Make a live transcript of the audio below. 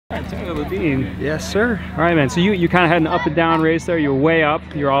Lideen. Yes, sir. All right, man. So you kind of had an up and down race there. You were way up.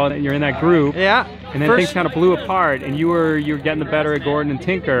 You're in that group. Yeah. And then things kind of blew apart, and you were getting the better at Gordon and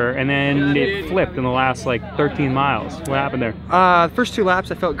Tinker, and then it flipped in the last like 13 miles. What happened there? The first 2 laps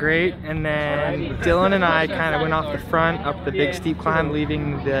I felt great, and then Dylan and I kind of went off the front up the big steep climb,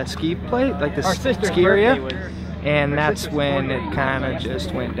 leaving the ski plate, like the ski area. And that's when it kind of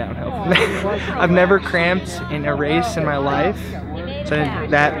just went downhill. I've never cramped in a race in my life, so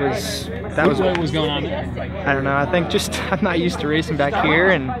that was what was going on there? I don't know. I think just I'm not used to racing back here,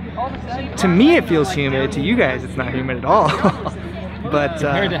 and to me it feels humid. To you guys, it's not humid at all. But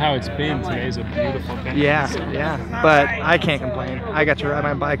compared to how it's been, today's a beautiful day. Yeah. But I can't complain. I got to ride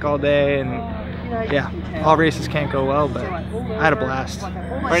my bike all day, and yeah, all races can't go well, but I had a blast.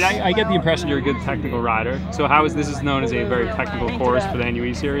 Right, I get the impression you're a good technical rider. So this is known as a very technical course for the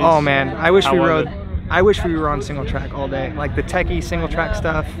NUE series? Oh man, I wish we were on single track all day. Like the techie single track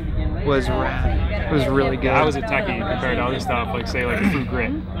stuff was rad. It was really good. How was it techie compared to other stuff, like say like True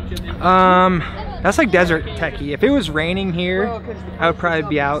Grit? That's like desert techie. If it was raining here, I would probably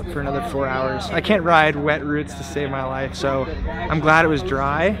be out for another 4 hours. I can't ride wet routes to save my life, so I'm glad it was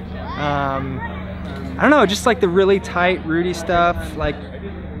dry. I don't know, just like the really tight, rooty stuff, like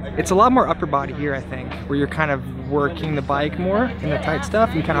it's a lot more upper body here, I think, where you're kind of working the bike more in the tight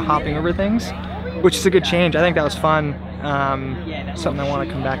stuff and kind of hopping over things, which is a good change. I think that was fun. Something I want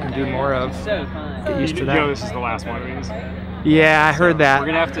to come back and do more of. Get used to that. You know this is the last one of these? Yeah, I heard that.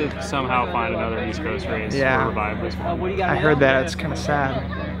 We're going to have to somehow find another East Coast race or revive this one. I heard that. It's kind of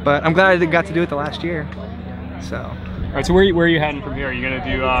sad. But I'm glad I got to do it the last year. So. All right, so where are you heading from here? Are you going to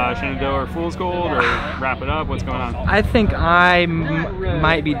do Shenandoah or Fool's Gold, or wrap it up? What's going on? I think I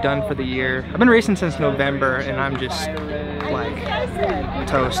might be done for the year. I've been racing since November, and I'm just like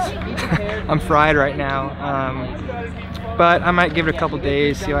toast. I'm fried right now. But I might give it a couple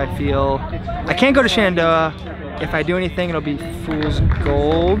days, see how I feel. I can't go to Shenandoah. If I do anything, it'll be Fool's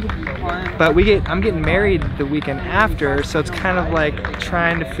Gold. But I'm getting married the weekend after, so it's kind of like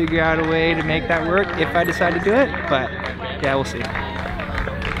trying to figure out a way to make that work if I decide to do it. But yeah, we'll see.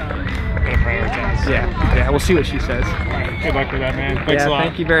 Yeah, we'll see what she says. Good luck with that, man. Thanks a lot.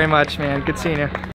 Thank you very much, man. Good seeing you.